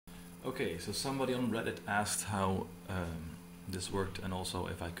Okay, so somebody on Reddit asked how this worked and also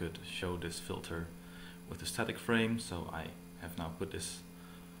if I could show this filter with the static frame, so I have now put this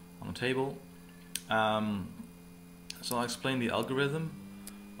on a table. So I'll explain the algorithm.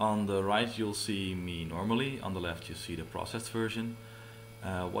 On the right you'll see me normally, on the left you see the processed version.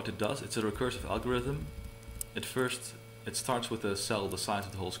 What it does, it's a recursive algorithm. At first it starts with a cell the size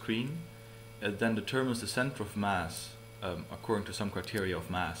of the whole screen. It then determines the center of mass according to some criteria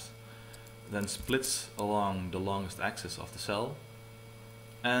of mass, then splits along the longest axis of the cell,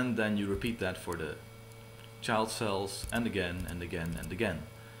 and then you repeat that for the child cells and again and again and again.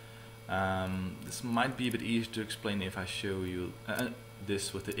 This might be a bit easier to explain if I show you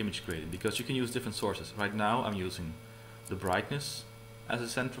this with the image gradient, because you can use different sources. Right now I'm using the brightness as a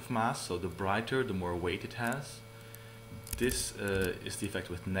center of mass, so the brighter the more weight it has. This is the effect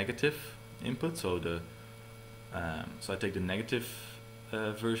with negative input, so I take the negative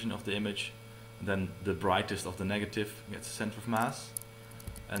version of the image, then the brightest of the negative gets the center of mass,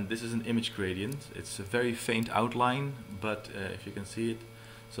 and this is an image gradient. It's a very faint outline, but if you can see it,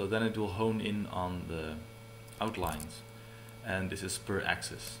 so then it will hone in on the outlines, and this is per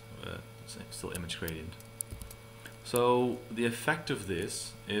axis. It's still image gradient. So the effect of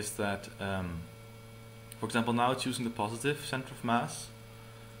this is that, for example, now it's using the positive center of mass.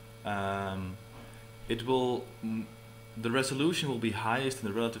 The resolution will be highest in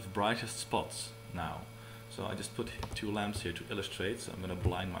the relative brightest spots now. So I just put two lamps here to illustrate, so I'm going to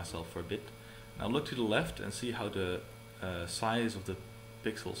blind myself for a bit. Now look to the left and see how the size of the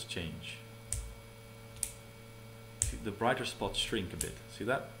pixels change. See, the brighter spots shrink a bit. See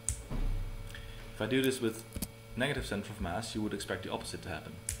that? If I do this with negative center of mass, you would expect the opposite to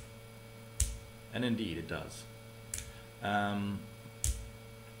happen. And indeed it does.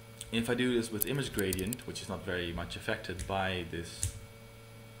 If I do this with image gradient, which is not very much affected by this,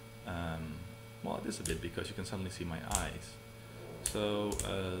 well, it is a bit, because you can suddenly see my eyes. So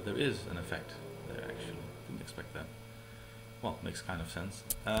there is an effect there actually. Didn't expect that. Well, makes kind of sense.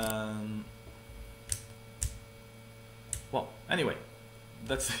 Well, anyway,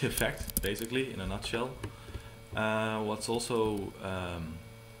 that's the effect basically in a nutshell. What's also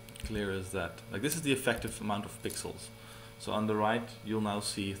clear is that, like, this is the effective amount of pixels. So on the right you'll now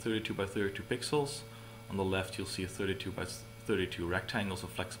see 32 by 32 pixels. On the left you'll see 32 by 32 rectangles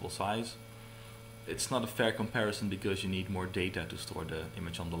of flexible size. It's not a fair comparison because you need more data to store the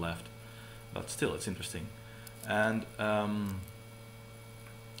image on the left, but still it's interesting. And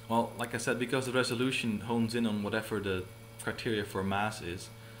well, like I said, because the resolution hones in on whatever the criteria for mass is,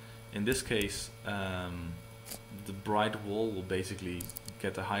 in this case the bright wall will basically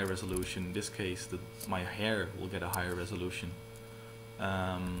get a higher resolution. In this case my hair will get a higher resolution.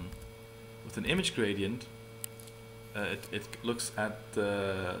 With an image gradient it looks at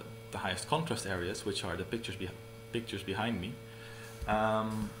the highest contrast areas, which are the pictures behind me.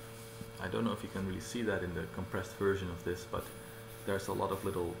 I don't know if you can really see that in the compressed version of this, but there's a lot of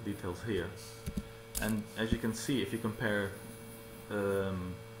little details here. And as you can see, if you compare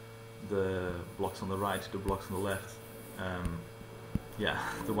the blocks on the right to the blocks on the left, yeah,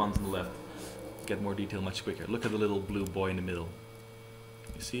 the ones on the left get more detail much quicker. Look at the little blue boy in the middle.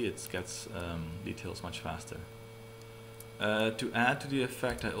 You see, it gets details much faster. To add to the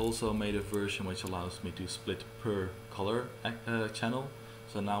effect, I also made a version which allows me to split per color channel.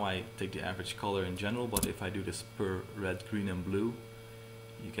 So now I take the average color in general, but if I do this per red, green and blue,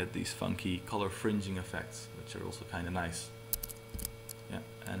 you get these funky color fringing effects, which are also kind of nice. Yeah,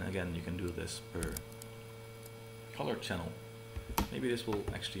 and again you can do this per color channel. Maybe this will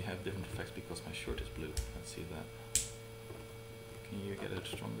actually have different effects because my shirt is blue. Let's see that. Can you get it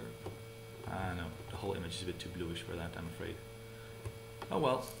stronger? No, the whole image is a bit too bluish for that, I'm afraid. Oh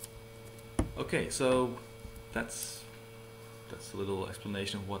well. Okay, so that's a little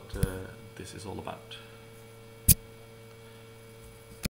explanation of what this is all about.